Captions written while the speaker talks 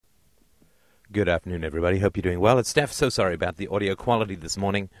Good afternoon, everybody. Hope you're doing well. It's Steph. So sorry about the audio quality this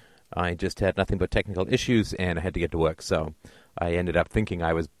morning. I just had nothing but technical issues, and I had to get to work. So I ended up thinking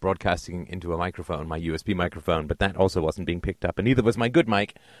I was broadcasting into a microphone, my USB microphone, but that also wasn't being picked up, and neither was my good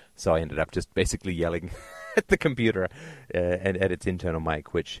mic. So I ended up just basically yelling at the computer and at its internal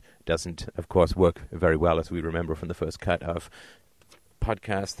mic, which doesn't, of course, work very well, as we remember from the first cut of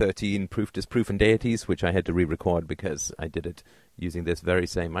Podcast 13, Proof, Disproof, and Deities, which I had to re-record because I did it using this very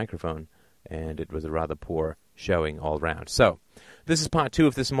same microphone, and it was a rather poor showing all round. So, this is part 2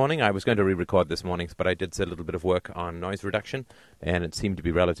 of this morning. I was going to re-record this morning, but I did a little bit of work on noise reduction, and it seemed to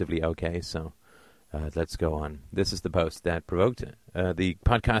be relatively okay, so let's go on. This is the post that provoked the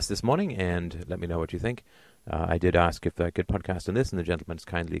podcast this morning, and let me know what you think. I did ask if I could podcast on this, and the gentleman has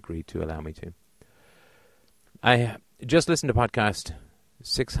kindly agreed to allow me to. I just listened to podcast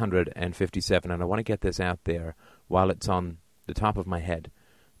 657, and I want to get this out there while it's on the top of my head.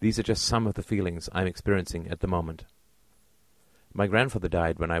 These are just some of the feelings I'm experiencing at the moment. My grandfather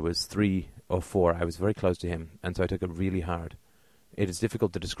died when I was 3 or 4. I was very close to him, and so I took it really hard. It is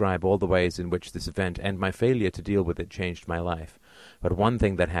difficult to describe all the ways in which this event and my failure to deal with it changed my life. But one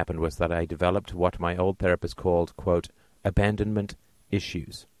thing that happened was that I developed what my old therapist called, quote, abandonment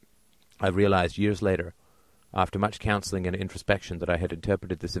issues. I realized years later, after much counseling and introspection, that I had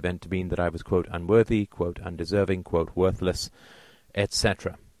interpreted this event to mean that I was, quote, unworthy, quote, undeserving, quote, worthless,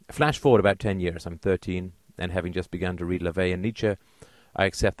 etc. Flash forward about 10 years. I'm 13, and having just begun to read LaVey and Nietzsche, I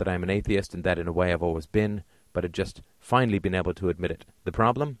accept that I'm an atheist, and that in a way I've always been, but had just finally been able to admit it. The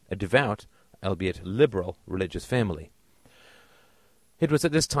problem? A devout, albeit liberal, religious family. It was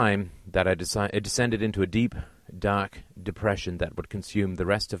at this time that I descended into a deep, dark depression that would consume the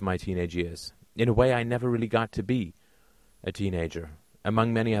rest of my teenage years. In a way, I never really got to be a teenager.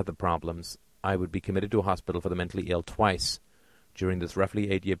 Among many other problems, I would be committed to a hospital for the mentally ill twice during this roughly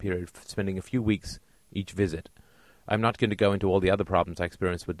 8-year period, spending a few weeks each visit. I'm not going to go into all the other problems I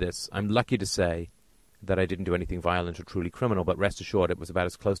experienced with this. I'm lucky to say that I didn't do anything violent or truly criminal, but rest assured it was about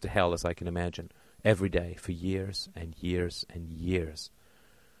as close to hell as I can imagine, every day, for years and years and years.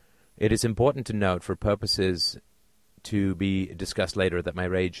 It is important to note, for purposes to be discussed later, that my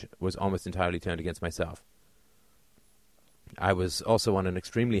rage was almost entirely turned against myself. I was also on an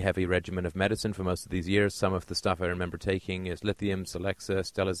extremely heavy regimen of medicine for most of these years. Some of the stuff I remember taking is lithium, Celexa,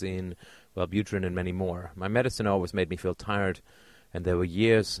 Stelazine, Wellbutrin, and many more. My medicine always made me feel tired, and there were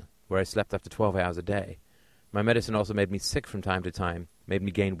years where I slept up to 12 hours a day. My medicine also made me sick from time to time, made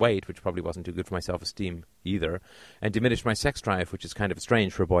me gain weight, which probably wasn't too good for my self-esteem either, and diminished my sex drive, which is kind of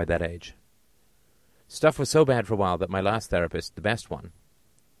strange for a boy that age. Stuff was so bad for a while that my last therapist, the best one,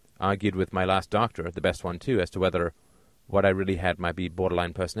 argued with my last doctor, the best one too, as to whether what I really had might be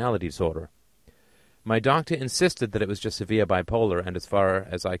borderline personality disorder. My doctor insisted that it was just severe bipolar, and as far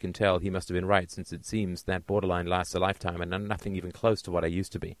as I can tell, he must have been right, since it seems that borderline lasts a lifetime, and I'm nothing even close to what I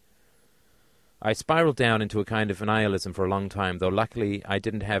used to be. I spiraled down into a kind of nihilism for a long time, though luckily I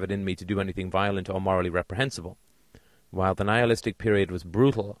didn't have it in me to do anything violent or morally reprehensible. While the nihilistic period was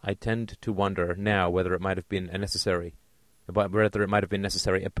brutal, I tend to wonder now whether it might have been necessary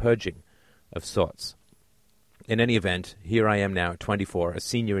a purging of sorts. In any event, here I am now, 24, a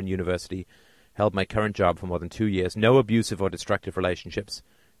senior in university, held my current job for more than 2 years, no abusive or destructive relationships,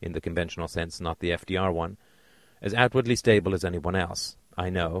 in the conventional sense, not the FDR one, as outwardly stable as anyone else,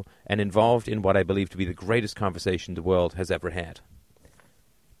 I know, and involved in what I believe to be the greatest conversation the world has ever had.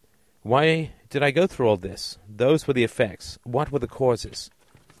 Why did I go through all this? Those were the effects. What were the causes?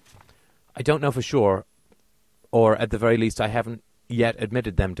 I don't know for sure, or at the very least I haven't yet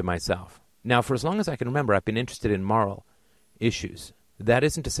admitted them to myself. Now, for as long as I can remember, I've been interested in moral issues. That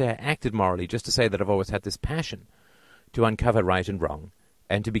isn't to say I acted morally, just to say that I've always had this passion to uncover right and wrong,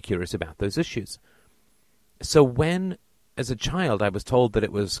 and to be curious about those issues. So when, as a child, I was told that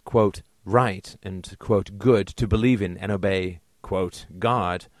it was, quote, right and, quote, good to believe in and obey, quote,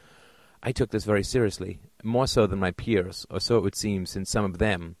 God, I took this very seriously, more so than my peers, or so it would seem, since some of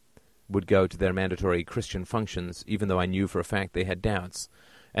them would go to their mandatory Christian functions, even though I knew for a fact they had doubts.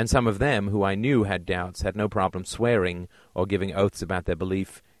 And some of them, who I knew had doubts, had no problem swearing or giving oaths about their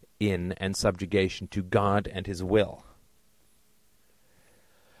belief in and subjugation to God and His will.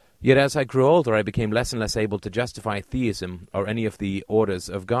 Yet as I grew older, I became less and less able to justify theism or any of the orders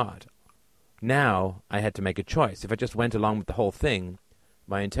of God. Now I had to make a choice. If I just went along with the whole thing,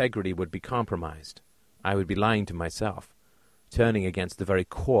 my integrity would be compromised. I would be lying to myself, turning against the very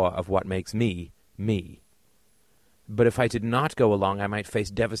core of what makes me, me. But if I did not go along, I might face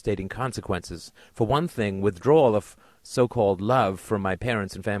devastating consequences. For one thing, withdrawal of so-called love from my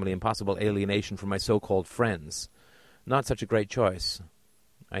parents and family, and possible alienation from my so-called friends. Not such a great choice.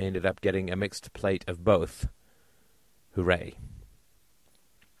 I ended up getting a mixed plate of both. Hooray.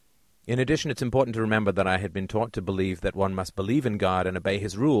 In addition, it's important to remember that I had been taught to believe that one must believe in God and obey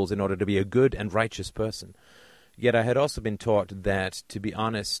his rules in order to be a good and righteous person. Yet I had also been taught that to be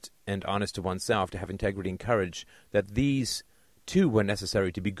honest and honest to oneself, to have integrity and courage, that these too were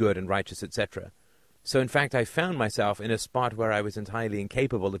necessary to be good and righteous, etc. So in fact I found myself in a spot where I was entirely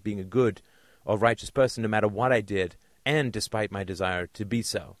incapable of being a good or righteous person no matter what I did, and despite my desire to be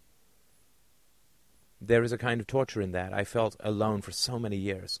so. There is a kind of torture in that. I felt alone for so many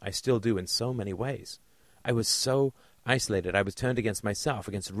years. I still do in so many ways. I was so isolated. I was turned against myself,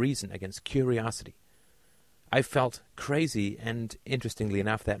 against reason, against curiosity. I felt crazy, and interestingly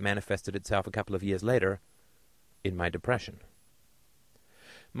enough, that manifested itself a couple of years later in my depression.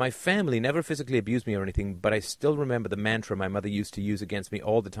 My family never physically abused me or anything, but I still remember the mantra my mother used to use against me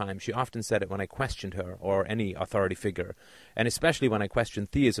all the time. She often said it when I questioned her or any authority figure, and especially when I questioned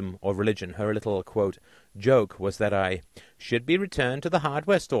theism or religion. Her little, quote, joke was that I should be returned to the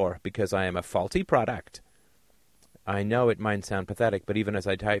hardware store because I am a faulty product. I know it might sound pathetic, but even as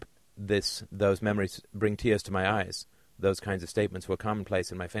I type this, those memories bring tears to my eyes. Those kinds of statements were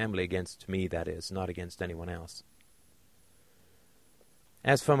commonplace in my family, against me, that is, not against anyone else.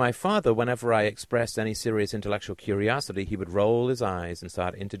 As for my father, whenever I expressed any serious intellectual curiosity, he would roll his eyes and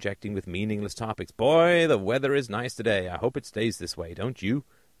start interjecting with meaningless topics. Boy, the weather is nice today. I hope it stays this way, don't you?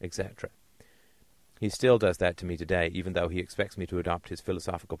 Etc. He still does that to me today, even though he expects me to adopt his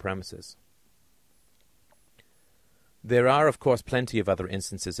philosophical premises. There are, of course, plenty of other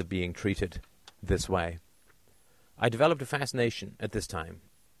instances of being treated this way. I developed a fascination at this time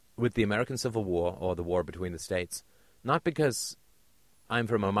with the American Civil War, or the war between the states, not because I'm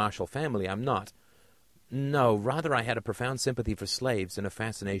from a martial family. I'm not. No, rather I had a profound sympathy for slaves and a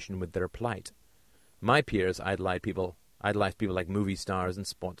fascination with their plight. My peers idolized people like movie stars and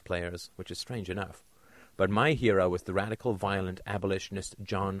sports players, which is strange enough. But my hero was the radical, violent abolitionist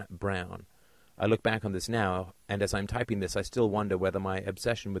John Brown. I look back on this now, and as I'm typing this, I still wonder whether my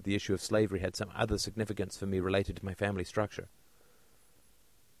obsession with the issue of slavery had some other significance for me related to my family structure.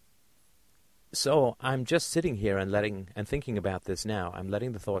 So I'm just sitting here and thinking about this now. I'm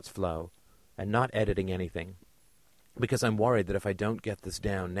letting the thoughts flow and not editing anything, because I'm worried that if I don't get this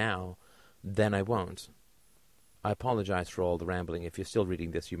down now, then I won't. I apologize for all the rambling. If you're still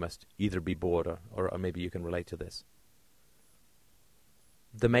reading this, you must either be bored or maybe you can relate to this.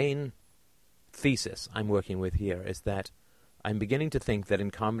 The main thesis I'm working with here is that I'm beginning to think that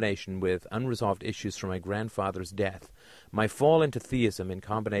in combination with unresolved issues from my grandfather's death, my fall into theism in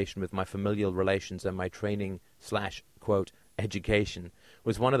combination with my familial relations and my training / quote, education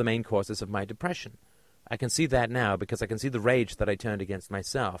was one of the main causes of my depression. I can see that now because I can see the rage that I turned against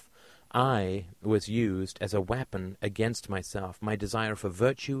myself. I was used as a weapon against myself. My desire for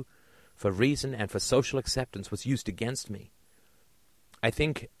virtue, for reason, and for social acceptance was used against me. I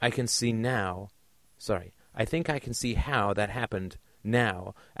think I can see how that happened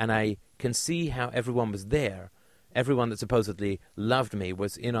now, and I can see how everyone was there. Everyone that supposedly loved me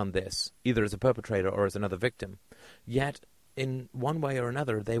was in on this, either as a perpetrator or as another victim. Yet, in one way or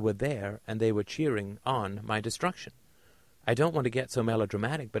another, they were there, and they were cheering on my destruction. I don't want to get so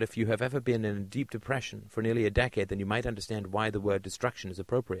melodramatic, but if you have ever been in a deep depression for nearly a decade, then you might understand why the word destruction is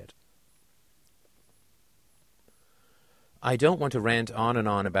appropriate. I don't want to rant on and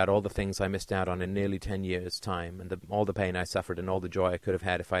on about all the things I missed out on in nearly 10 years' time, and all the pain I suffered and all the joy I could have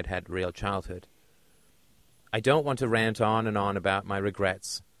had if I'd had real childhood. I don't want to rant on and on about my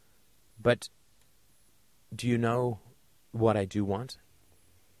regrets, but do you know what I do want?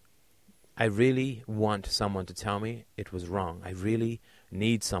 I really want someone to tell me it was wrong. I really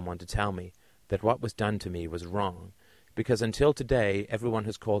need someone to tell me that what was done to me was wrong, because until today, everyone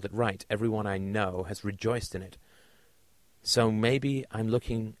has called it right. Everyone I know has rejoiced in it. So maybe I'm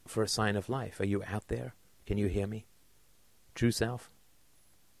looking for a sign of life. Are you out there? Can you hear me? True self?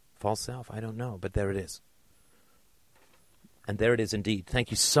 False self? I don't know, but there it is. And there it is indeed. Thank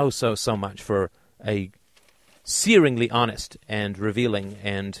you so much for a searingly honest and revealing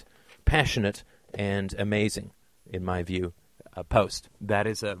and passionate and amazing, in my view, post. That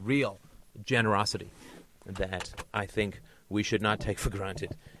is a real generosity that I think we should not take for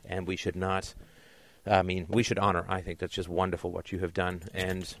granted, and we should not... we should honor. I think that's just wonderful what you have done.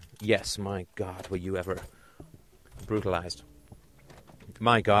 And yes, my God, were you ever brutalized?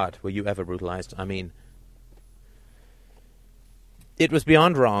 My God, were you ever brutalized? I mean, it was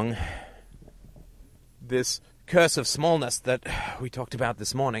beyond wrong. This curse of smallness that we talked about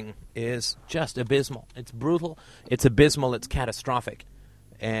this morning is just abysmal. It's brutal, it's abysmal, it's catastrophic.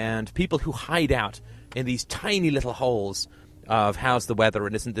 And people who hide out in these tiny little holes of how's the weather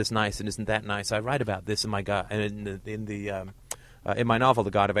and isn't this nice and isn't that nice. I write about this in my in my novel,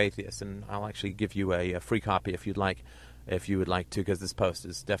 The God of Atheists, and I'll actually give you a free copy if you would like to, because this post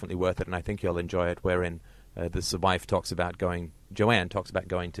is definitely worth it, and I think you'll enjoy it. Wherein this wife talks about Joanne talks about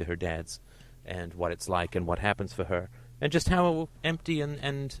going to her dad's and what it's like and what happens for her, and just how empty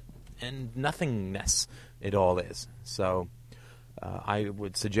and nothingness it all is. So I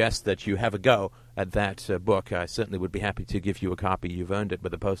would suggest that you have a go at that book. I certainly would be happy to give you a copy. You've earned it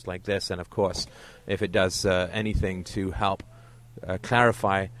with a post like this, and of course, if it does anything to help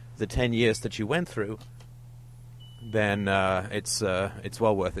clarify the 10 years that you went through, then it's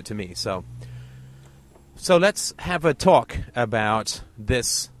well worth it to me. So let's have a talk about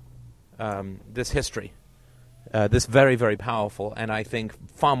this history, this very, very powerful, and I think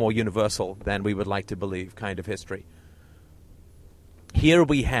far more universal than we would like to believe kind of history. Here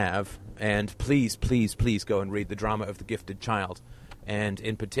we have, and please, please, please go and read The Drama of the Gifted Child, and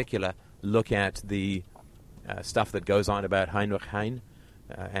in particular look at the stuff that goes on about Heinrich Heine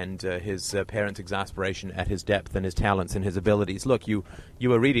and his parents' exasperation at his depth and his talents and his abilities. Look, you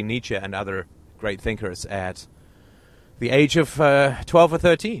were reading Nietzsche and other great thinkers at the age of 12 or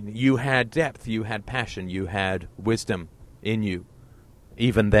 13. You had depth, you had passion, you had wisdom in you,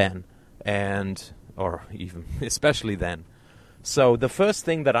 even then, or even especially then. So the first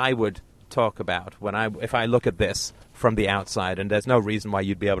thing that I would talk about if I look at this from the outside, and there's no reason why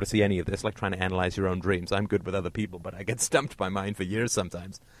you'd be able to see any of this, like trying to analyze your own dreams. I'm good with other people, but I get stumped by mine for years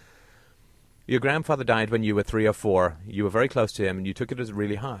sometimes. Your grandfather died when you were 3 or 4. You were very close to him, and you took it as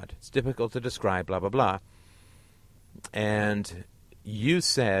really hard. It's difficult to describe, blah, blah, blah. And you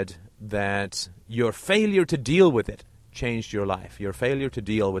said that your failure to deal with it changed your life. Your failure to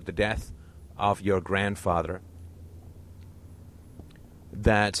deal with the death of your grandfather,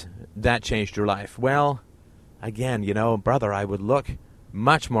 that changed your life. Well, again, brother, I would look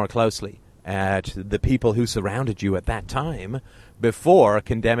much more closely at the people who surrounded you at that time before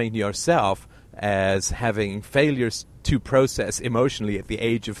condemning yourself as having failures to process emotionally at the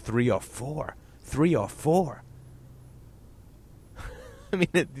age of 3 or 4. 3 or 4. I mean,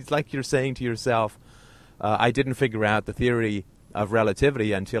 it's like you're saying to yourself, I didn't figure out the theory of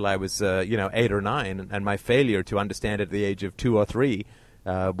relativity until I was, 8 or 9, and my failure to understand it at the age of 2 or 3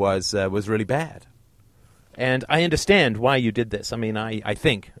 was really bad. And I understand why you did this. I mean, I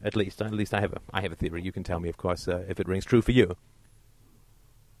think, at least I have a theory. You can tell me, of course, if it rings true for you.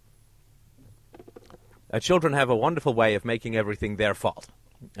 Children have a wonderful way of making everything their fault,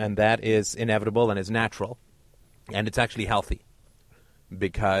 and that is inevitable and is natural, and it's actually healthy.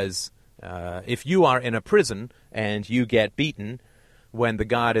 Because if you are in a prison and you get beaten when the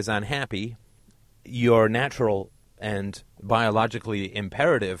guard is unhappy, your natural and biologically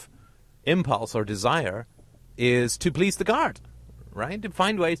imperative impulse or desire is to please the guard, right? To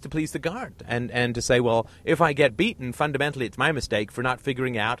find ways to please the guard and to say, well, if I get beaten, fundamentally it's my mistake for not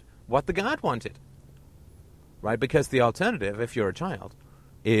figuring out what the guard wanted, right? Because the alternative, if you're a child,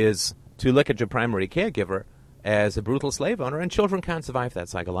 is to look at your primary caregiver as a brutal slave owner, and children can't survive that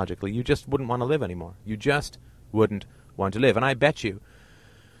psychologically. You just wouldn't want to live anymore. You just wouldn't want to live. And I bet you,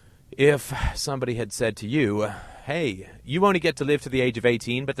 if somebody had said to you, hey, you only get to live to the age of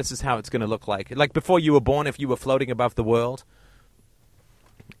 18, but this is how it's going to look like before you were born, if you were floating above the world,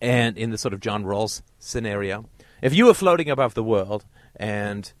 and in the sort of John Rawls scenario, if you were floating above the world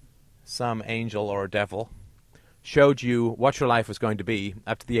and some angel or devil showed you what your life was going to be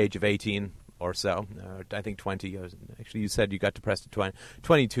up to the age of 18 or so, I think 20, actually you said you got depressed at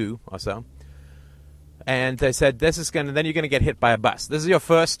 22 or so, and they said, then you're going to get hit by a bus. This is your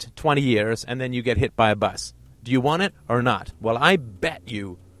first 20 years, and then you get hit by a bus. Do you want it or not? Well, I bet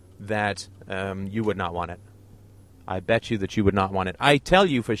you that you would not want it. I bet you that you would not want it. I tell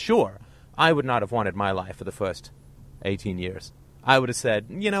you for sure, I would not have wanted my life for the first 18 years. I would have said,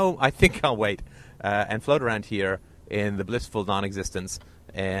 I think I'll wait and float around here in the blissful non-existence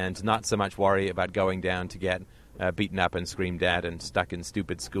and not so much worry about going down to get beaten up and screamed at and stuck in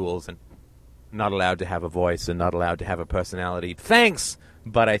stupid schools and not allowed to have a voice and not allowed to have a personality. Thanks,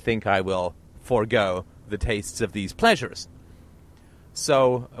 but I think I will forego the tastes of these pleasures.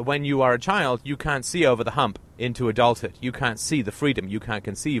 So when you are a child, you can't see over the hump into adulthood. You can't see the freedom. You can't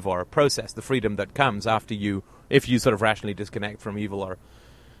conceive or process the freedom that comes after you, if you sort of rationally disconnect from evil or,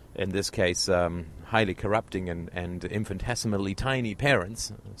 in this case, highly corrupting and infinitesimally tiny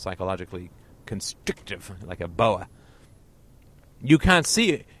parents, psychologically constrictive, like a boa. You can't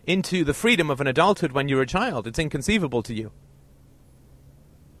see into the freedom of an adulthood when you're a child. It's inconceivable to you.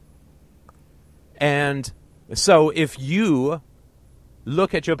 And so if you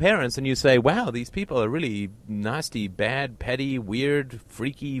look at your parents and you say, wow, these people are really nasty, bad, petty, weird,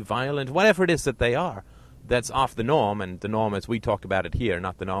 freaky, violent, whatever it is that they are, that's off the norm, and the norm as we talked about it here,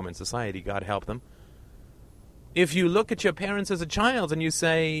 not the norm in society, God help them. If you look at your parents as a child and you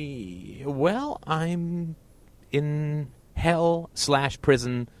say, well, I'm in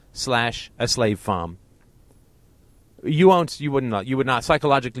hell/prison/ a slave farm, you would not,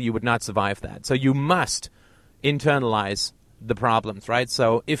 psychologically, you would not survive that. So you must internalize the problems, right?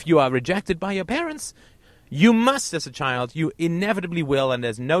 So if you are rejected by your parents, you must, as a child, you inevitably will, and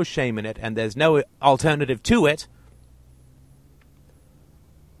there's no shame in it, and there's no alternative to it.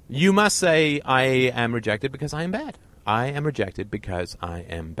 You must say, I am rejected because I am bad. I am rejected because I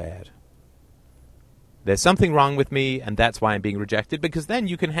am bad. There's something wrong with me, and that's why I'm being rejected, because then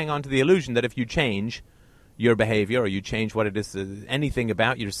you can hang on to the illusion that if you change your behavior, or you change what it is, anything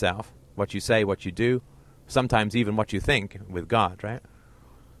about yourself, what you say, what you do, sometimes even what you think with God, right?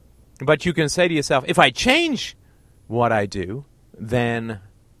 But you can say to yourself, if I change what I do, then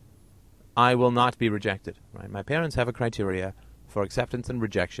I will not be rejected, right? My parents have a criteria for acceptance and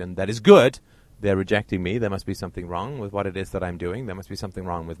rejection that is good. They're rejecting me. There must be something wrong with what it is that I'm doing. There must be something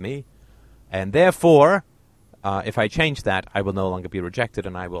wrong with me. And therefore, if I change that, I will no longer be rejected,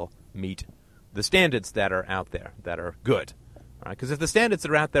 and I will meet the standards that are out there that are good. Because if the standards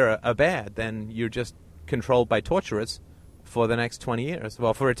that are out there are bad, then you're just controlled by torturers for the next 20 years,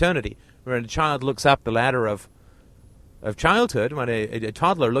 well, for eternity. When a child looks up the ladder of childhood, when a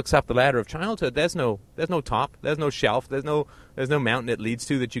toddler looks up the ladder of childhood, there's no top, there's no shelf, there's no mountain it leads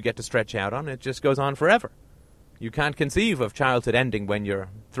to that you get to stretch out on. It just goes on forever. You can't conceive of childhood ending when you're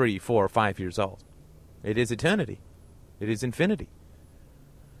 3, 4, 5 years old. It is eternity. It is infinity.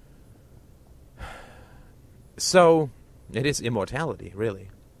 So, it is immortality, really.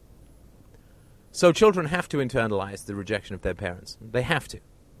 So children have to internalize the rejection of their parents. They have to.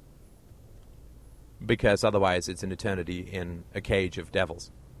 Because otherwise it's an eternity in a cage of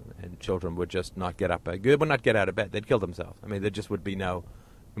devils. And children would just not get up. They would not get out of bed. They'd kill themselves. I mean, there just would be no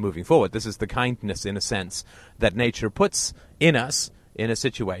moving forward. This is the kindness, in a sense, that nature puts in us in a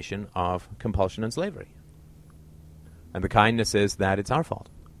situation of compulsion and slavery. And the kindness is that it's our fault.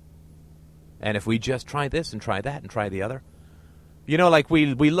 And if we just try this and try that and try the other, you know, like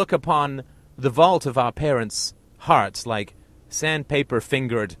we look upon the vault of our parents' hearts like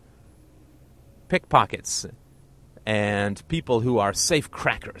sandpaper-fingered pickpockets and people who are safe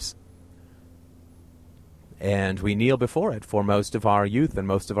crackers. And we kneel before it for most of our youth and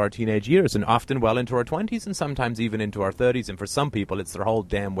most of our teenage years, and often well into our 20s and sometimes even into our 30s, and for some people it's their whole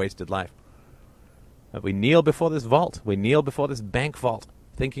damn wasted life. But we kneel before this vault, we kneel before this bank vault,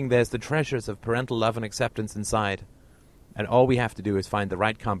 thinking there's the treasures of parental love and acceptance inside. And all we have to do is find the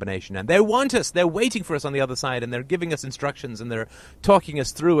right combination. And they want us. They're waiting for us on the other side. And they're giving us instructions. And they're talking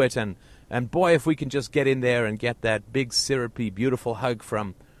us through it. And boy, if we can just get in there and get that big, syrupy, beautiful hug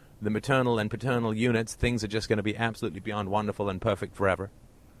from the maternal and paternal units, things are just going to be absolutely beyond wonderful and perfect forever.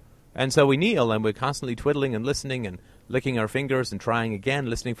 And so we kneel, and we're constantly twiddling and listening and licking our fingers and trying again,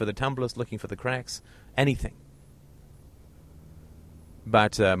 listening for the tumblers, looking for the cracks, anything.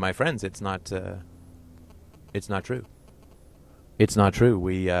 But, my friends, it's not true. It's not true.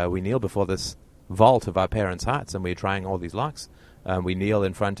 We kneel before this vault of our parents' hearts, and we're trying all these locks. We kneel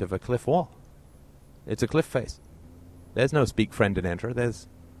in front of a cliff wall. It's a cliff face. There's no speak, friend, and enter.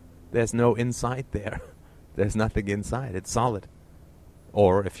 There's no inside there. There's nothing inside. It's solid.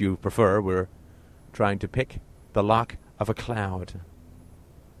 Or, if you prefer, we're trying to pick the lock of a cloud.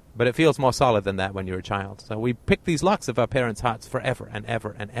 But it feels more solid than that when you're a child. So we pick these locks of our parents' hearts forever and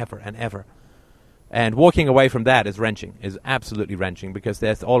ever and ever and ever. And walking away from that is wrenching, is absolutely wrenching, because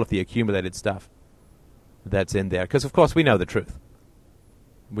there's all of the accumulated stuff that's in there. Because, of course, we know the truth.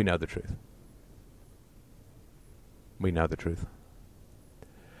 We know the truth. We know the truth.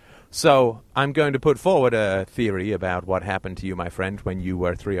 So I'm going to put forward a theory about what happened to you, my friend, when you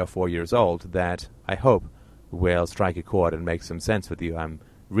were 3 or 4 years old that I hope will strike a chord and make some sense with you. I'm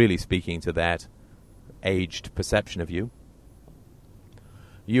really speaking to that aged perception of you.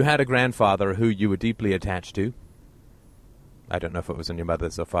 You had a grandfather who you were deeply attached to. I don't know if it was on your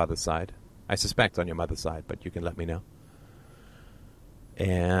mother's or father's side. I suspect on your mother's side, but you can let me know.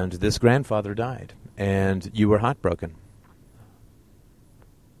 And this grandfather died, and you were heartbroken.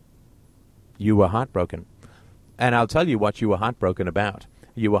 You were heartbroken. And I'll tell you what you were heartbroken about.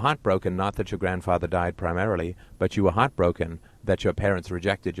 You were heartbroken not that your grandfather died primarily, but you were heartbroken that your parents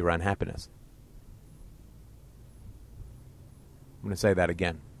rejected your unhappiness. I'm going to say that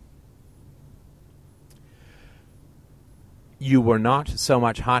again. You were not so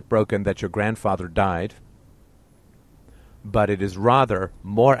much heartbroken that your grandfather died, but it is rather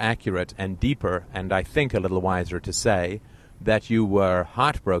more accurate and deeper, and I think a little wiser to say that you were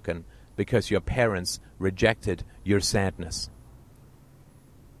heartbroken because your parents rejected your sadness.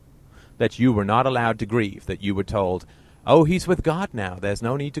 That you were not allowed to grieve, that you were told, oh, he's with God now, there's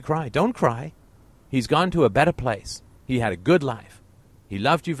no need to cry. Don't cry. He's gone to a better place. He had a good life. He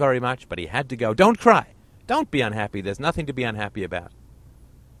loved you very much, but he had to go. Don't cry. Don't be unhappy. There's nothing to be unhappy about.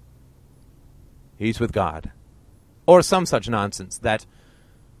 He's with God. Or some such nonsense that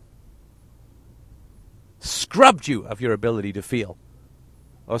scrubbed you of your ability to feel,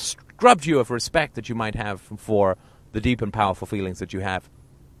 or scrubbed you of respect that you might have for the deep and powerful feelings that you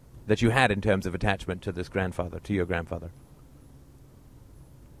had in terms of attachment to this grandfather, to your grandfather.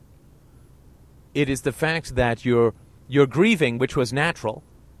 It is the fact that you're grieving, which was natural,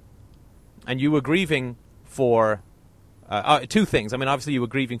 and you were grieving for two things. I mean, obviously you were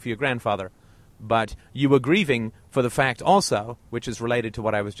grieving for your grandfather, but you were grieving for the fact also, which is related to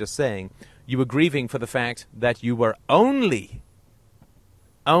what I was just saying, you were grieving for the fact that you were only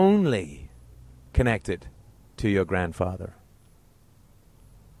connected to your grandfather.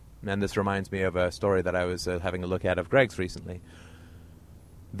 And this reminds me of a story that I was having a look at of Greg's recently,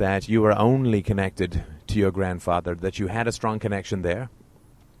 that you were only connected to your grandfather, that you had a strong connection there,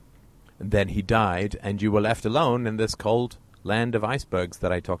 then he died, and you were left alone in this cold land of icebergs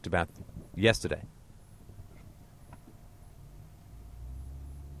that I talked about yesterday.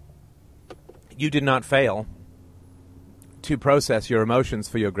 You did not fail to process your emotions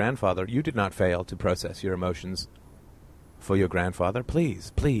for your grandfather. You did not fail to process your emotions for your grandfather.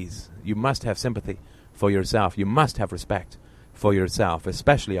 Please, please, you must have sympathy for yourself. You must have respect for yourself,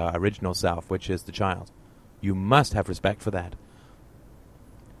 especially our original self, which is the child. You must have respect for that.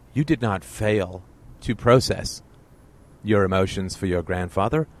 You did not fail to process your emotions for your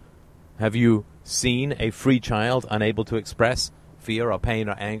grandfather. Have you seen a free child unable to express fear or pain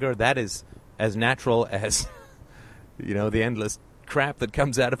or anger? That is as natural as, the endless crap that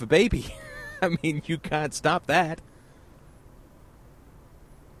comes out of a baby. I mean, you can't stop that.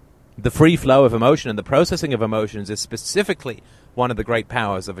 The free flow of emotion and the processing of emotions is specifically one of the great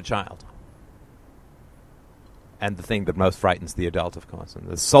powers of a child. And the thing that most frightens the adult, of course, and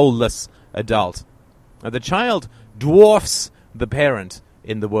the soulless adult. Now, the child dwarfs the parent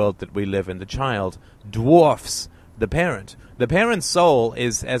in the world that we live in. The child dwarfs the parent. The parent's soul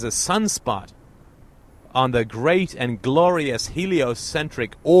is as a sunspot on the great and glorious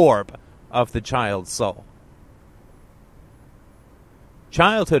heliocentric orb of the child's soul.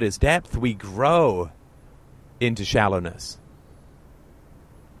 Childhood is depth. We grow into shallowness.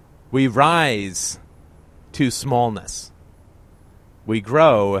 We rise to smallness. We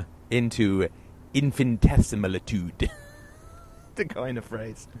grow into infinitesimilitude, to coin a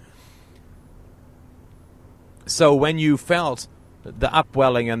phrase. So when you felt the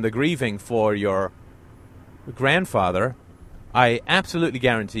upwelling and the grieving for your grandfather, I absolutely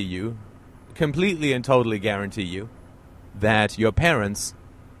guarantee you, completely and totally guarantee you, that your parents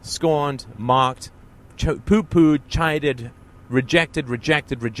scorned, mocked, poo-pooed, chided, rejected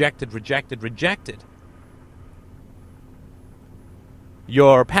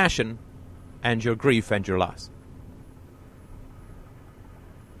your passion and your grief and your loss.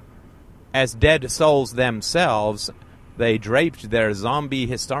 As dead souls themselves, they draped their zombie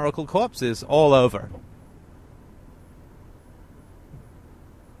historical corpses all over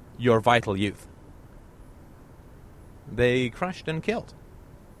your vital youth. They crushed and killed.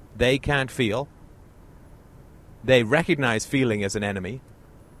 They can't feel. They recognize feeling as an enemy.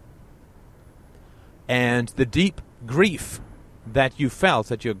 And the deep grief that you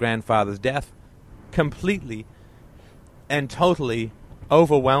felt at your grandfather's death completely and totally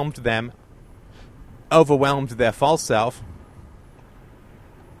overwhelmed them, overwhelmed their false self,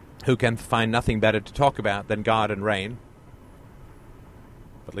 who can find nothing better to talk about than God and rain.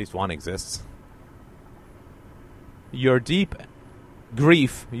 At least one exists. Your deep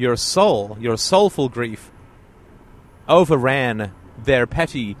grief, your soul, your soulful grief, overran their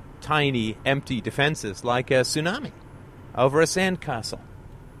petty, tiny, empty defenses like a tsunami over a sandcastle.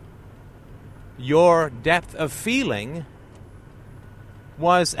 Your depth of feeling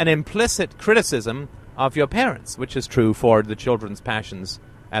was an implicit criticism of your parents, which is true for the children's passions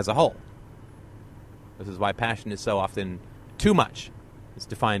as a whole. This is why passion is so often too much. It's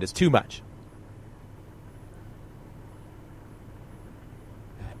defined as too much.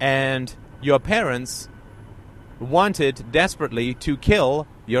 And your parents wanted desperately to kill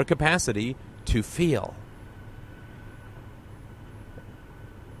your capacity to feel.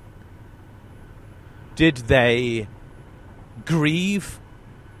 Did they grieve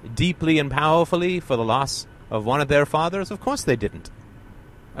deeply and powerfully for the loss of one of their fathers? Of course they didn't.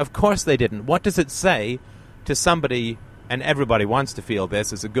 Of course they didn't. What does it say to somebody, and everybody wants to feel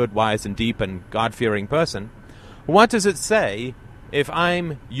this as a good, wise, and deep and God-fearing person, what does it say if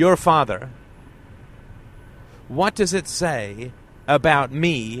I'm your father? What does it say about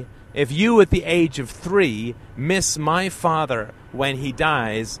me if you at the age of 3 miss my father when he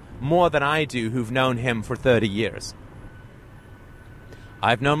dies more than I do who've known him for 30 years?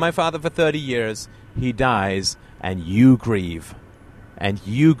 I've known my father for 30 years, he dies, and you grieve. And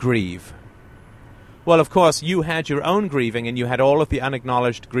you grieve. Well, of course, you had your own grieving, and you had all of the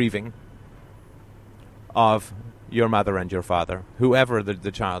unacknowledged grieving of your mother and your father, whoever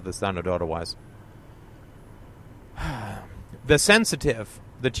the child, the son or daughter was. The sensitive,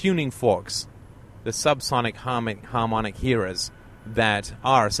 the tuning forks, the subsonic harmonic hearers that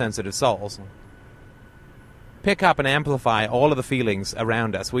are sensitive souls, pick up and amplify all of the feelings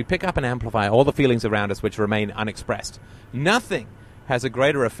around us. We pick up and amplify all the feelings around us which remain unexpressed. Nothing has a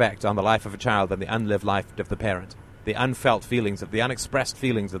greater effect on the life of a child than the unlived life of the parent, the unfelt feelings, of the unexpressed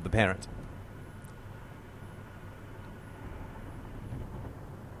feelings of the parent.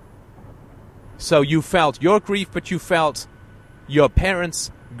 So you felt your grief, but you felt your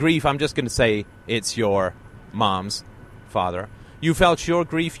parents' grief. I'm just going to say it's your mom's father. You felt your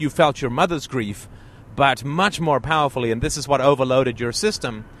grief, you felt your mother's grief, but much more powerfully, and this is what overloaded your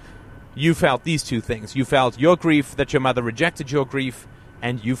system, you felt these two things. You felt your grief that your mother rejected your grief,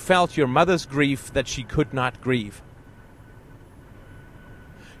 and you felt your mother's grief that she could not grieve.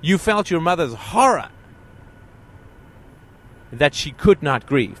 You felt your mother's horror that she could not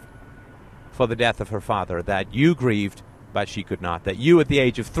grieve for the death of her father, that you grieved, but she could not, that you at the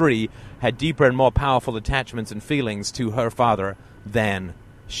age of 3 had deeper and more powerful attachments and feelings to her father than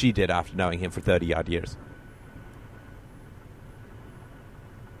she did after knowing him for 30-odd years.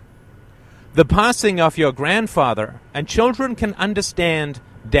 The passing of your grandfather, and children can understand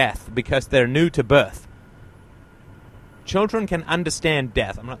death because they're new to birth. Children can understand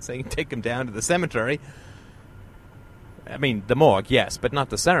death. I'm not saying take them down to the cemetery. I mean, the morgue, yes, but not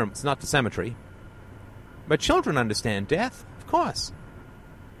the cemetery. But children understand death, of course.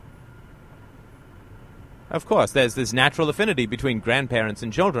 Of course, there's this natural affinity between grandparents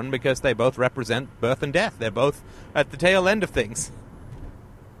and children because they both represent birth and death. They're both at the tail end of things.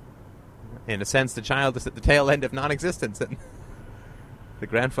 In a sense, the child is at the tail end of non-existence, and the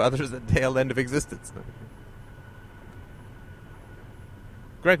grandfather is at the tail end of existence.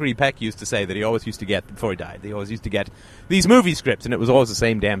 Gregory Peck used to say that he always used to get, before he died, he always used to get these movie scripts, and it was always the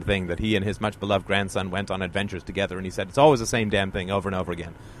same damn thing, that he and his much-beloved grandson went on adventures together, and he said it's always the same damn thing over and over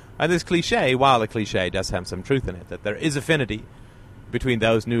again. And this cliché, while a cliché, does have some truth in it, that there is affinity between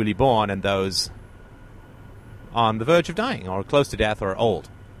those newly born and those on the verge of dying, or close to death, or old.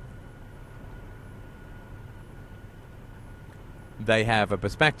 They have a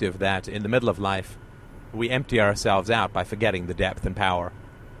perspective that in the middle of life we empty ourselves out by forgetting the depth and power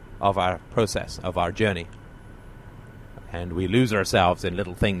of our process, of our journey. And we lose ourselves in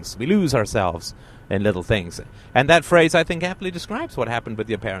little things. We lose ourselves in little things. And that phrase, I think, aptly describes what happened with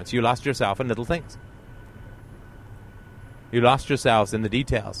your parents. You lost yourself in little things. You lost yourselves in the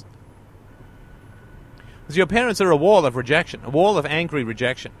details. Because your parents are a wall of rejection, a wall of angry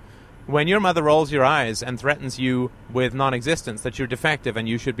rejection. When your mother rolls your eyes and threatens you with non-existence, that you're defective and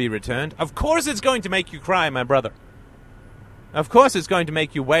you should be returned, of course it's going to make you cry, my brother. Of course it's going to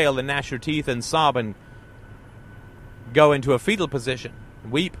make you wail and gnash your teeth and sob and go into a fetal position,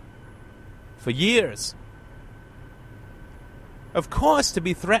 weep for years. Of course, to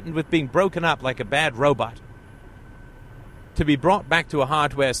be threatened with being broken up like a bad robot, to be brought back to a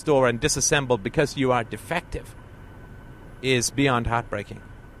hardware store and disassembled because you are defective, is beyond heartbreaking.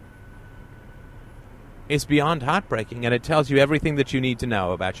 It's beyond heartbreaking, and it tells you everything that you need to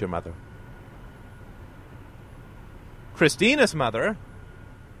know about your mother. Christina's mother,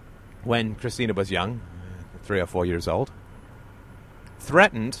 when Christina was young, 3 or 4 years old,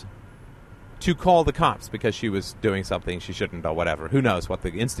 threatened to call the cops because she was doing something she shouldn't or whatever. Who knows what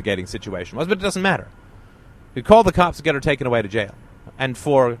the instigating situation was, but it doesn't matter. You call the cops to get her taken away to jail. And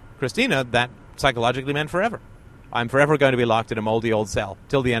for Christina, that psychologically meant forever. I'm forever going to be locked in a moldy old cell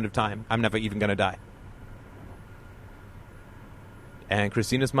till the end of time. I'm never even going to die. And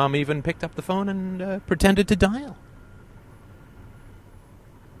Christina's mom even picked up the phone and pretended to dial.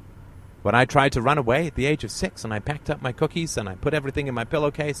 When I tried to run away at the age of 6, and I packed up my cookies and I put everything in my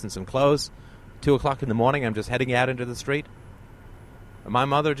pillowcase and some clothes, 2 o'clock in the morning, I'm just heading out into the street. My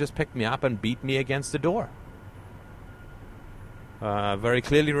mother just picked me up and beat me against the door. Very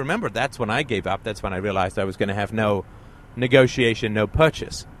clearly remembered, that's when I gave up. That's when I realized I was going to have no negotiation, no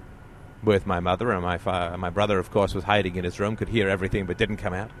purchase with my mother, and my brother, of course, was hiding in his room, could hear everything but didn't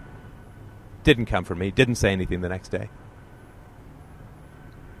come out. Didn't come for me, didn't say anything the next day.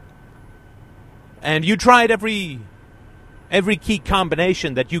 And you tried every key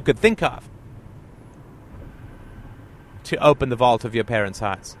combination that you could think of to open the vault of your parents'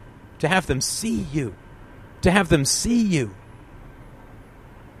 hearts, to have them see you, to have them see you.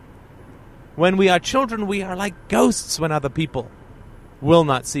 When we are children, we are like ghosts when other people will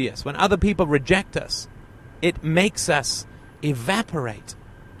not see us. When other people reject us, it makes us evaporate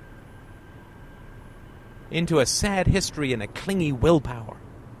into a sad history and a clingy willpower.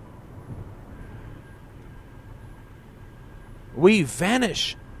 We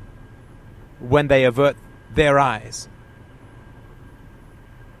vanish when they avert their eyes.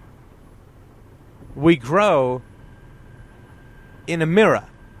 We grow in a mirror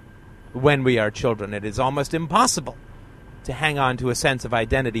when we are children. It is almost impossible to hang on to a sense of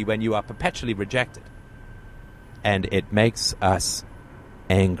identity when you are perpetually rejected. And it makes us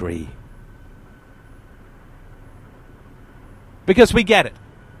angry. Because we get it.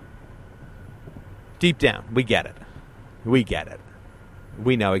 Deep down, we get it. We get it.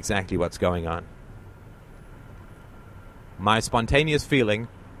 We know exactly what's going on. My spontaneous feeling,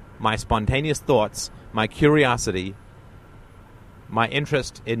 my spontaneous thoughts, my curiosity, my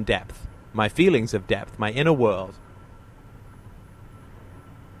interest in depth, my feelings of depth, my inner world,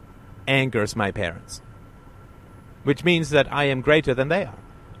 angers my parents. Which means that I am greater than they are.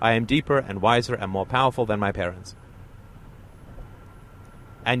 I am deeper and wiser and more powerful than my parents.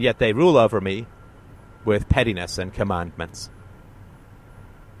 And yet they rule over me with pettiness and commandments.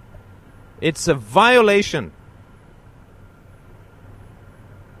 It's a violation.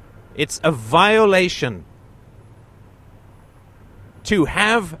 It's a violation to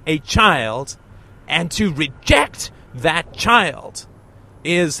have a child and to reject that child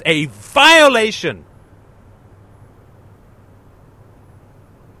is a violation.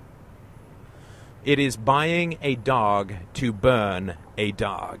 It is buying a dog to burn a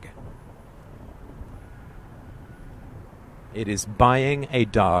dog. It is buying a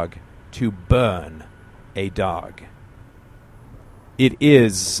dog to burn a dog. It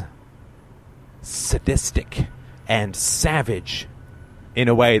is sadistic and savage in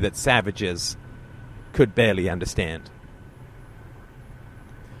a way that savages could barely understand.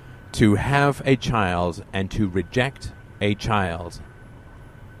 To have a child and to reject a child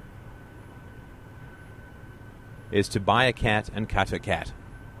is to buy a cat and cut a cat.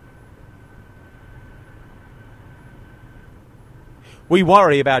 We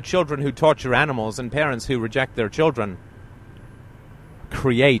worry about children who torture animals, and parents who reject their children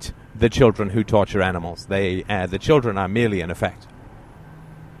create the children who torture animals. The children are merely an effect.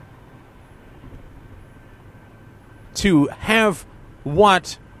 To have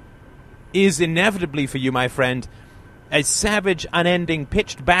what is inevitably for you, my friend, a savage, unending,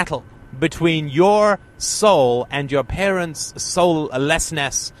 pitched battle between your soul and your parents'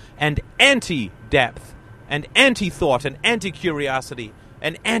 soullessness and anti-depth and anti-thought and anti-curiosity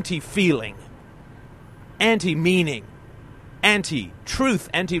and anti-feeling, anti-meaning, anti-truth,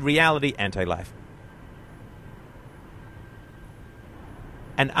 anti-reality, anti-life.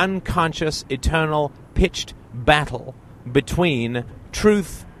 An unconscious, eternal, pitched battle between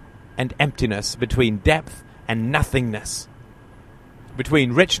truth and emptiness, between depth and nothingness,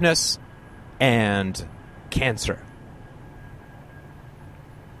 between richness and cancer.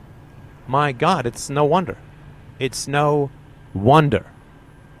 My God, it's no wonder. It's no wonder.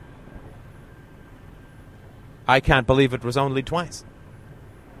 I can't believe it was only twice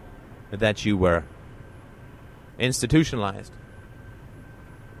that you were institutionalized.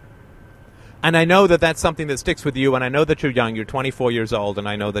 And I know that that's something that sticks with you, and I know that you're young. You're 24 years old, and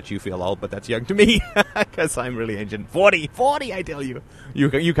I know that you feel old, but that's young to me, because I'm really ancient. 40, I tell you.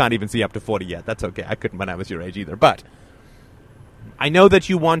 You can't even see up to 40 yet. That's okay. I couldn't when I was your age either. But I know that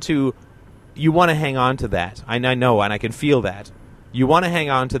you want to hang on to that. I know, and I can feel that. You want to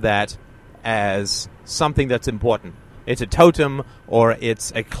hang on to that as something that's important. It's a totem, or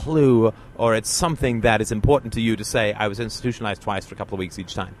it's a clue, or it's something that is important to you to say, I was institutionalized twice for a couple of weeks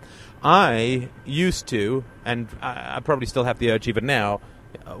each time. I used to, and I probably still have the urge even now,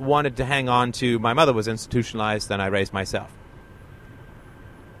 wanted to hang on to, my mother was institutionalized, then I raised myself.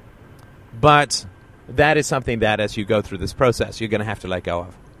 But that is something that as you go through this process, you're going to have to let go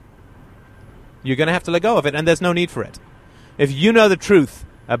of. You're going to have to let go of it, and there's no need for it. If you know the truth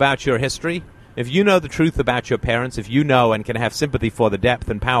about your history, if you know the truth about your parents, if you know and can have sympathy for the depth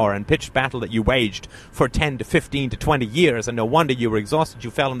and power and pitched battle that you waged for 10 to 15 to 20 years, and no wonder you were exhausted,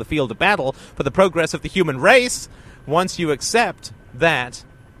 you fell in the field of battle for the progress of the human race, once you accept that,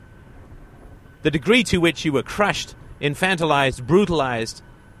 The degree to which you were crushed, infantilized, brutalized,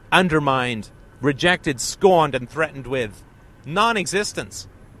 undermined, rejected, scorned, and threatened with non-existence.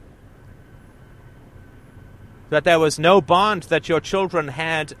 That there was no bond that your children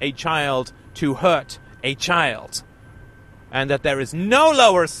had a child to hurt a child. And that there is no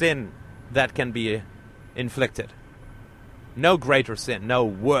lower sin that can be inflicted. No greater sin, no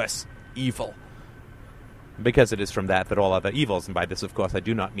worse evil. Because it is from that all other evils, and by this, of course, I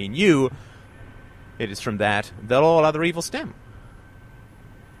do not mean you, it is from that all other evils stem.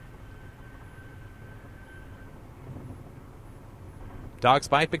 Dogs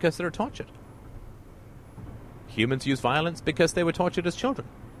bite because they're tortured. Humans use violence because they were tortured as children.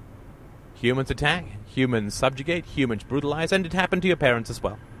 Humans attack, humans subjugate, humans brutalize, and it happened to your parents as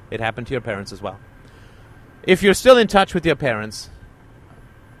well. It happened to your parents as well. If you're still in touch with your parents,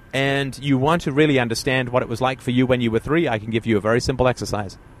 and you want to really understand what it was like for you when you were 3, I can give you a very simple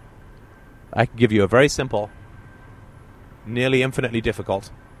exercise. I can give you a very simple, nearly infinitely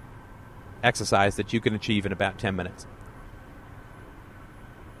difficult exercise that you can achieve in about 10 minutes.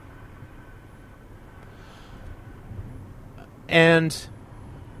 And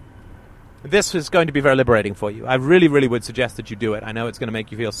this is going to be very liberating for you. I really, really would suggest that you do it. I know it's going to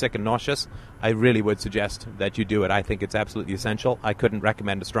make you feel sick and nauseous. I really would suggest that you do it. I think it's absolutely essential. I couldn't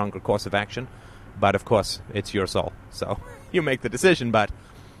recommend a stronger course of action. But, of course, it's your soul. So you make the decision, but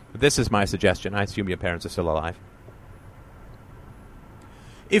this is my suggestion. I assume your parents are still alive.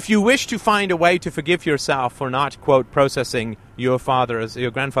 If you wish to find a way to forgive yourself for not, quote, processing your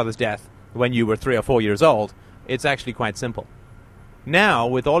grandfather's death when you were 3 or 4 years old, it's actually quite simple. Now,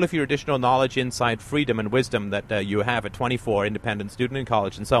 with all of your additional knowledge, insight, freedom, and wisdom that you have at 24, independent student in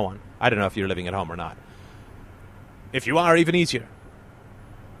college, and so on. I don't know if you're living at home or not. If you are, even easier.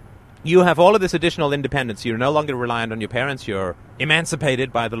 You have all of this additional independence. You're no longer reliant on your parents. You're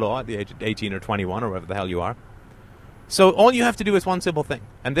emancipated by the law at the age of 18 or 21 or whatever the hell you are. So all you have to do is one simple thing.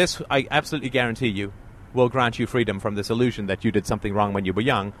 And this, I absolutely guarantee you, will grant you freedom from this illusion that you did something wrong when you were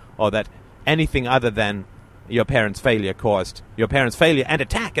young, or that anything other than your parents' failure caused your parents' failure and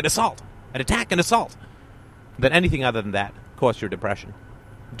attack and assault. That anything other than that caused your depression.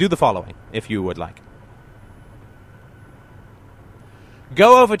 Do the following, if you would like.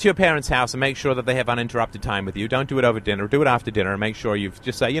 Go over to your parents' house and make sure that they have uninterrupted time with you. Don't do it over dinner. Do it after dinner and make sure you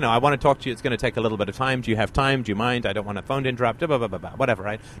just say, I want to talk to you. It's going to take a little bit of time. Do you have time? Do you mind? I don't want a phone to interrupt. Blah, blah, blah, blah, whatever,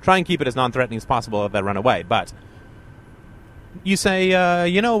 right? Try and keep it as non-threatening as possible if they run away. But you say,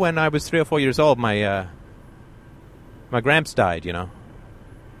 when I was 3 or 4 years old, my gramps died,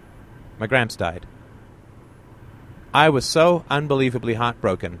 My gramps died. I was so unbelievably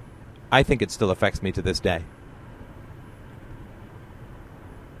heartbroken. I think it still affects me to this day.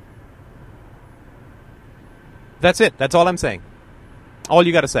 That's it. That's all I'm saying. All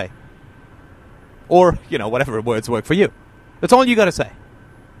you got to say. Or, whatever words work for you. That's all you got to say.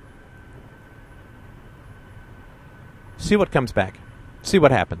 See what comes back. See what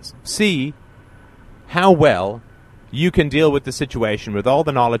happens. See how well you can deal with the situation with all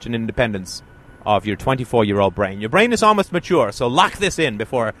the knowledge and independence of your 24-year-old brain. Your brain is almost mature, so lock this in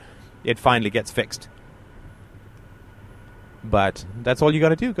before it finally gets fixed. But that's all you got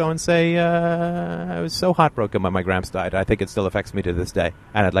to do. Go and say, I was so heartbroken when my gramps died. I think it still affects me to this day.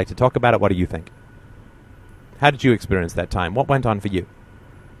 And I'd like to talk about it. What do you think? How did you experience that time? What went on for you?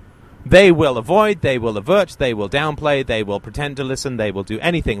 They will avoid, they will avert, they will downplay, they will pretend to listen, they will do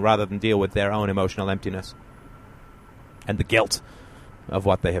anything rather than deal with their own emotional emptiness and the guilt of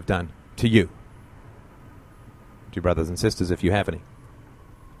what they have done to you. To your brothers and sisters, if you have any.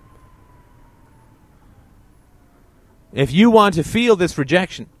 If you want to feel this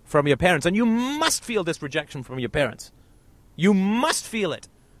rejection from your parents, and you must feel this rejection from your parents, you must feel it,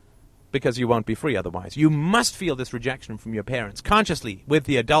 because you won't be free otherwise. You must feel this rejection from your parents, consciously, with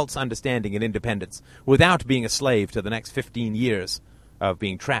the adult's understanding and independence, without being a slave to the next 15 years of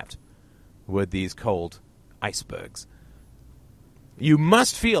being trapped with these cold icebergs. You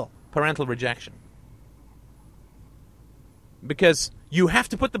must feel parental rejection, because you have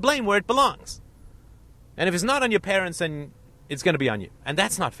to put the blame where it belongs. And if it's not on your parents, then it's going to be on you. And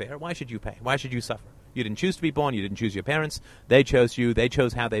that's not fair. Why should you pay? Why should you suffer? You didn't choose to be born. You didn't choose your parents. They chose you. They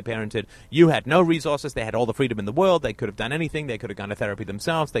chose how they parented. You had no resources. They had all the freedom in the world. They could have done anything. They could have gone to therapy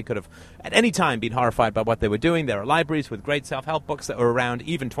themselves. They could have, at any time, been horrified by what they were doing. There are libraries with great self-help books that were around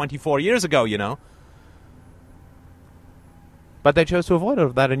even 24 years ago, But they chose to avoid all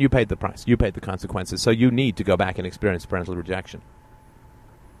of that, and you paid the price. You paid the consequences. So you need to go back and experience parental rejection.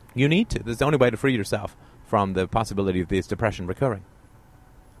 You need to. There's the only way to free yourself from the possibility of this depression recurring.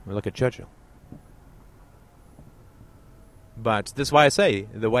 Look at Churchill. But this is why I say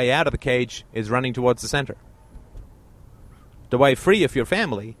the way out of the cage is running towards the center. The way free of your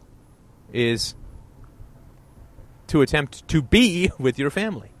family is to attempt to be with your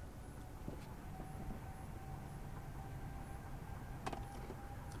family.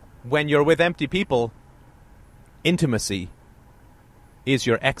 When you're with empty people, intimacy is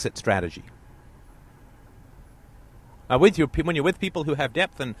your exit strategy. When you're with people who have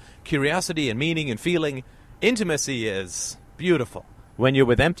depth and curiosity and meaning and feeling, intimacy is beautiful. When you're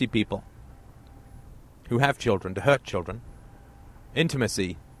with empty people who have children to hurt children,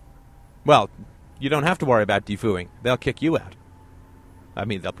 intimacy, well, you don't have to worry about defooing. They'll kick you out. I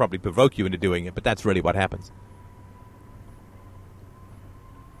mean, they'll probably provoke you into doing it, but that's really what happens.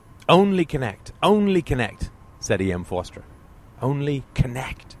 Only connect, said E.M. Forster. Only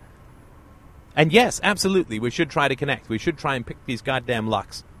connect. And yes, absolutely, we should try to connect. We should try and pick these goddamn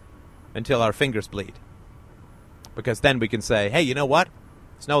locks until our fingers bleed. Because then we can say, hey, you know what?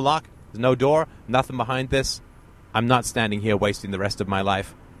 There's no lock, there's no door, nothing behind this. I'm not standing here wasting the rest of my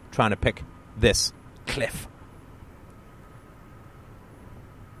life trying to pick this cliff.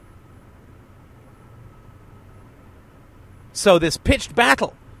 So this pitched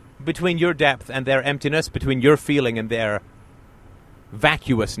battle between your depth and their emptiness, between your feeling and their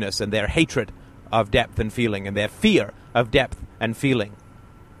vacuousness and their hatred of depth and feeling and their fear of depth and feeling.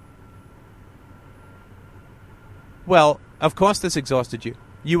 Well, of course this exhausted you.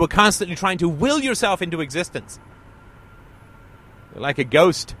 You were constantly trying to will yourself into existence. Like a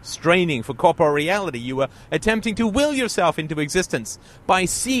ghost straining for corporeality, you were attempting to will yourself into existence by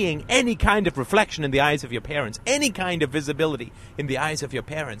seeing any kind of reflection in the eyes of your parents, any kind of visibility in the eyes of your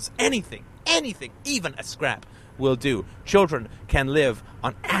parents, anything, even a scrap will do. Children can live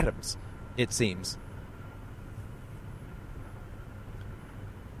on atoms, it seems.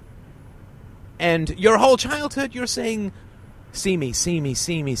 And your whole childhood, you're saying, see me, see me,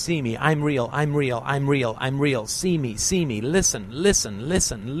 see me, see me. I'm real, I'm real, I'm real, I'm real. See me, listen, listen,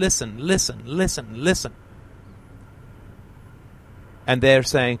 listen, listen, listen, listen, listen. And they're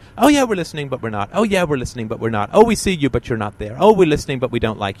saying, oh yeah, we're listening, but we're not. Oh yeah, we're listening, but we're not. Oh, we see you, but you're not there. Oh, we're listening, but we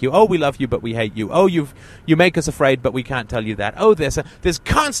don't like you. Oh, we love you, but we hate you. Oh, you make us afraid, but we can't tell you that. Oh, there's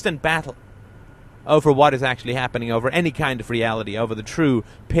constant battle over what is actually happening, over any kind of reality, over the true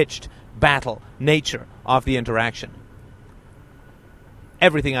pitched battle nature of the interaction.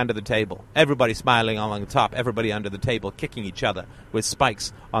 Everything under the table. Everybody smiling along the top. Everybody under the table kicking each other with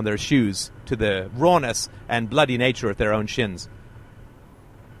spikes on their shoes to the rawness and bloody nature of their own shins.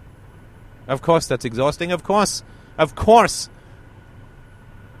 Of course that's exhausting. Of course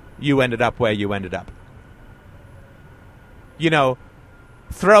you ended up where you ended up. You know,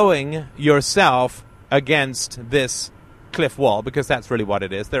 throwing yourself against this cliff wall, because that's really what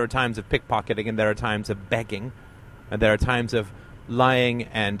it is. There are times of pickpocketing, and there are times of begging, and there are times of lying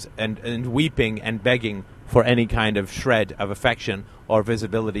and weeping and begging for any kind of shred of affection or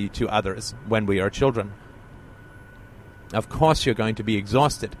visibility to others when we are children. Of course you're going to be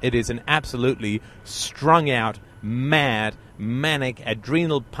exhausted. It is an absolutely strung out, mad, manic,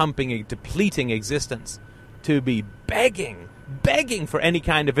 adrenal-pumping, depleting existence to be begging for any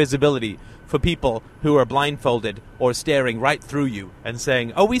kind of visibility for people who are blindfolded or staring right through you and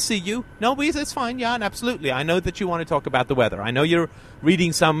saying, oh, we see you. No, it's fine. Yeah, absolutely. I know that you want to talk about the weather. I know you're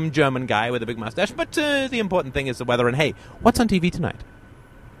reading some German guy with a big mustache, but the important thing is the weather. And hey, what's on TV tonight?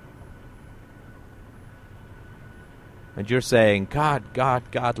 And you're saying, God,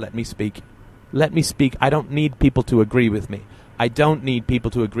 let me speak. Let me speak. I don't need people to agree with me. I don't need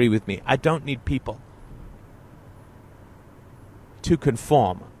people to agree with me. I don't need people to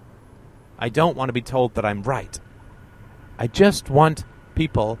conform. I don't want to be told that I'm right. I just want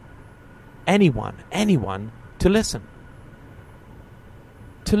people, anyone, to listen.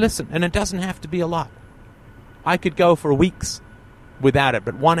 To listen. And it doesn't have to be a lot. I could go for weeks without it,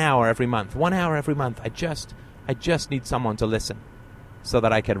 but 1 hour every month. 1 hour every month. I just need someone to listen so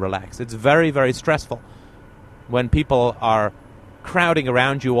that I can relax. It's very, very stressful when people are crowding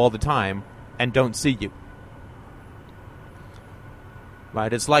around you all the time and don't see you.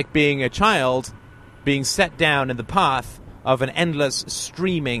 Right? It's like being a child being set down in the path of an endless,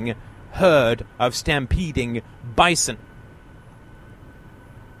 streaming herd of stampeding bison.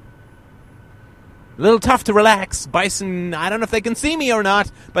 A little tough to relax. Bison, I don't know if they can see me or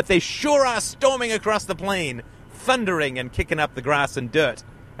not, but they sure are storming across the plain, thundering and kicking up the grass and dirt.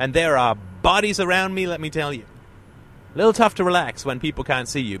 And there are bodies around me, let me tell you. A little tough to relax when people can't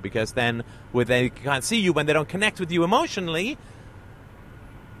see you, because then when they can't see you, when they don't connect with you emotionally,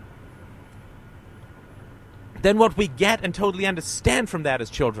 then what we get and totally understand from that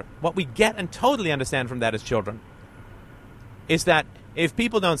as children, is that if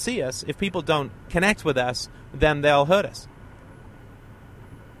people don't see us, if people don't connect with us, then they'll hurt us.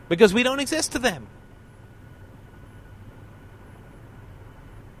 Because we don't exist to them.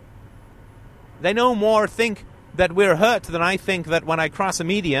 They no more think that we're hurt than I think that when I cross a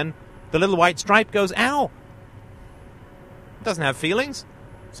median, the little white stripe goes, ow. It doesn't have feelings.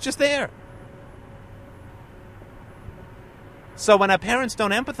 It's just there. So when our parents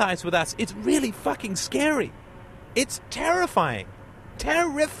don't empathize with us, it's really fucking scary. It's terrifying.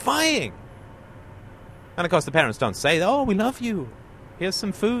 Terrifying. And of course the parents don't say, oh, we love you. Here's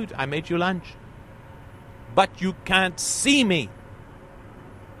some food. I made you lunch. But you can't see me.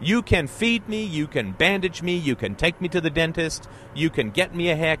 You can feed me, you can bandage me, you can take me to the dentist, you can get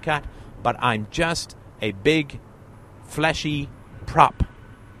me a haircut, but I'm just a big, fleshy prop.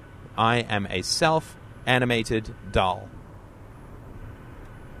 I am a self-animated doll.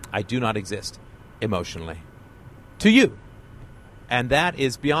 I do not exist emotionally to you. And that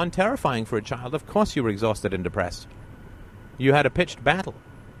is beyond terrifying for a child. Of course you were exhausted and depressed. You had a pitched battle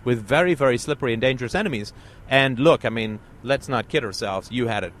with very, very slippery and dangerous enemies. And look, I mean, let's not kid ourselves. You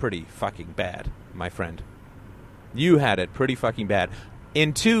had it pretty fucking bad, my friend. You had it pretty fucking bad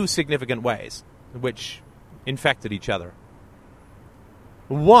in two significant ways, which infected each other.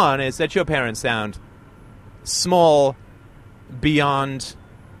 One is that your parents sound small beyond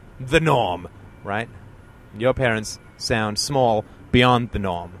the norm, right? Your parents sound small beyond the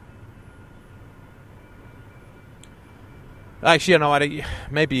norm. Actually, you know what?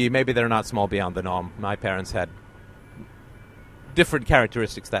 Maybe they're not small beyond the norm. My parents had different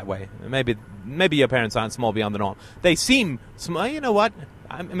characteristics that way. Maybe your parents aren't small beyond the norm. They seem small. You know what?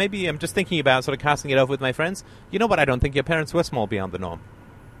 Maybe I'm just thinking about sort of casting it over with my friends. You know what? I don't think your parents were small beyond the norm.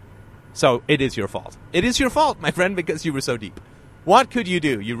 So it is your fault. It is your fault, my friend, because you were so deep. What could you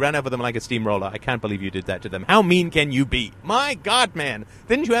do? You ran over them like a steamroller. I can't believe you did that to them. How mean can you be? My God, man.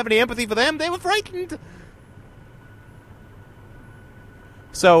 Didn't you have any empathy for them? They were frightened.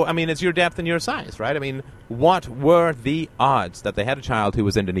 So, I mean, it's your depth and your size, right? I mean, what were the odds that they had a child who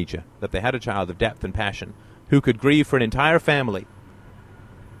was into Nietzsche, that they had a child of depth and passion, who could grieve for an entire family?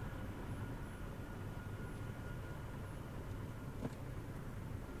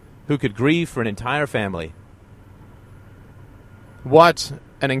 Who could grieve for an entire family? What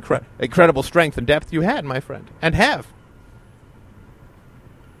an incredible strength and depth you had, my friend, and have.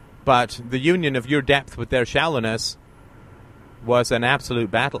 But the union of your depth with their shallowness was an absolute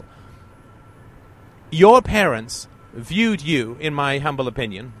battle. Your parents viewed you, in my humble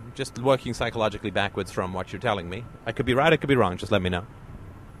opinion, just working psychologically backwards from what you're telling me. I could be right, I could be wrong, just let me know.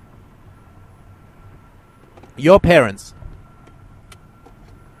 Your parents,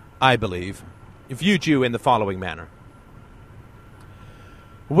 I believe, viewed you in the following manner.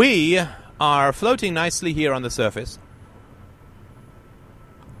 We are floating nicely here on the surface.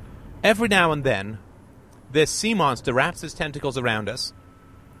 Every now and then, this sea monster wraps its tentacles around us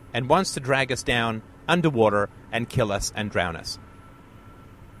and wants to drag us down underwater and kill us and drown us.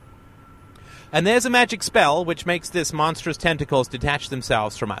 And there's a magic spell which makes this monstrous tentacles detach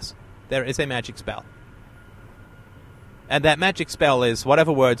themselves from us. There is a magic spell. And that magic spell is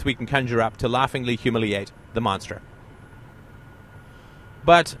whatever words we can conjure up to laughingly humiliate the monster.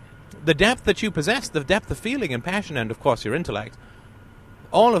 But the depth that you possess, the depth of feeling and passion, and of course your intellect,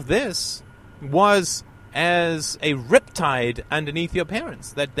 all of this was as a riptide underneath your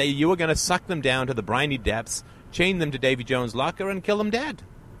parents, that you were going to suck them down to the briny depths, chain them to Davy Jones' locker, and kill them dead.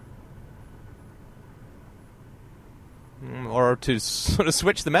 Or to sort of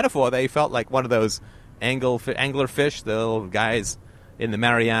switch the metaphor, they felt like one of those angler fish, the little guys in the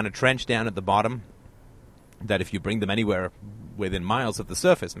Mariana Trench down at the bottom, that if you bring them anywhere within miles of the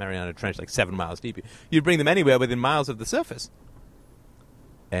surface, Mariana Trench like 7 miles deep, you'd bring them anywhere within miles of the surface,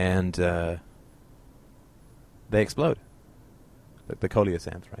 and they explode. The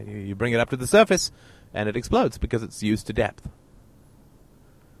coelacanth, right? You bring it up to the surface, and it explodes because it's used to depth.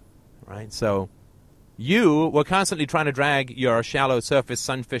 Right? So you were constantly trying to drag your shallow surface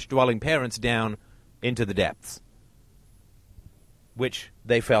sunfish-dwelling parents down into the depths, which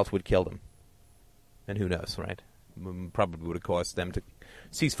they felt would kill them. And who knows, right? Probably would have caused them to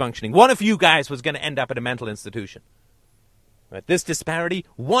cease functioning. One of you guys was going to end up at a mental institution. Right? This disparity,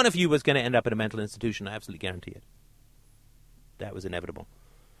 one of you was going to end up at a mental institution, I absolutely guarantee it. That was inevitable.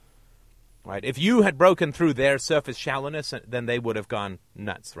 Right? If you had broken through their surface shallowness, then they would have gone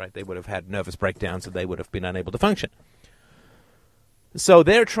nuts, right? They would have had nervous breakdowns and they would have been unable to function. So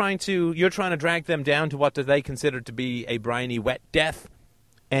you're trying to drag them down to what they consider to be a briny, wet death,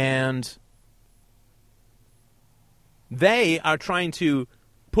 and they are trying to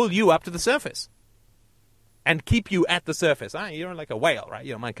pull you up to the surface. and keep you at the surface. You're like a whale, right?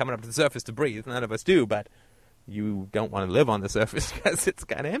 You don't mind coming up to the surface to breathe. None of us do, but you don't want to live on the surface because it's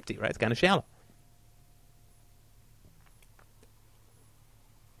kind of empty, right? It's kind of shallow.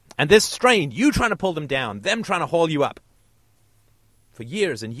 And this strain, you trying to pull them down, them trying to haul you up for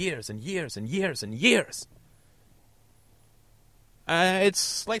years and years and years and years and years.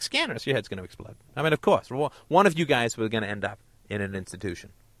 It's like scanners. Your head's going to explode. I mean, of course, one of you guys was going to end up in an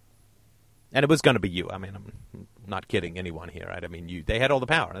institution. And it was going to be you. I mean, I'm not kidding anyone here, right? I mean, they had all the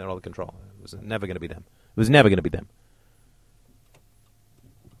power. They had all the control. It was never going to be them. It was never going to be them.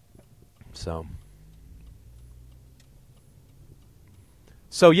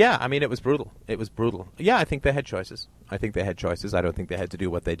 So yeah, I mean, it was brutal. It was brutal. Yeah, I think they had choices. I don't think they had to do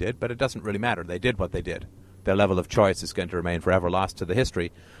what they did, but it doesn't really matter. They did what they did. Their level of choice is going to remain forever lost to the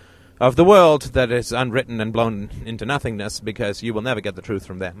history of the world that is unwritten and blown into nothingness, because you will never get the truth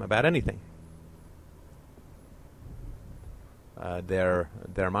from them about anything. Their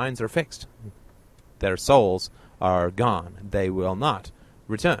minds are fixed. Their souls are gone. They will not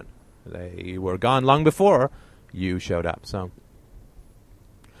return. They were gone long before you showed up.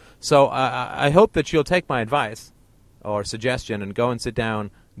 So I hope that you'll take my advice or suggestion and go and sit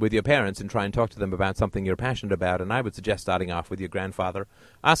down with your parents and try and talk to them about something you're passionate about. And I would suggest starting off with your grandfather.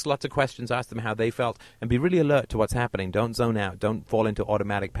 Ask lots of questions, ask them how they felt, and be really alert to what's happening. Don't zone out. Don't fall into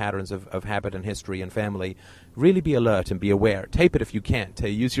automatic patterns of habit and history and family. Really be alert and be aware. Tape it if you can.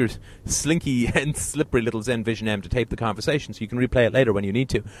 Use your slinky and slippery little Zen Vision M to tape the conversation so you can replay it later when you need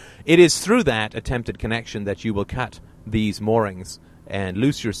to. It is through that attempted connection that you will cut these moorings and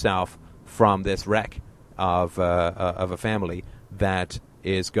loose yourself from this wreck of a family that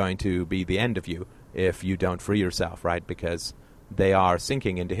is going to be the end of you if you don't free yourself, right? Because they are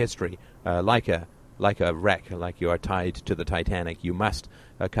sinking into history like a wreck, like you are tied to the Titanic. You must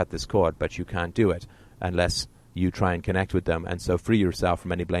cut this cord, but you can't do it unless you try and connect with them, and so free yourself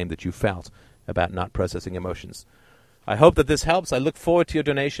from any blame that you felt about not processing emotions. I hope that this helps. I look forward to your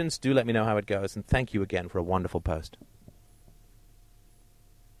donations. Do let me know how it goes, and thank you again for a wonderful post.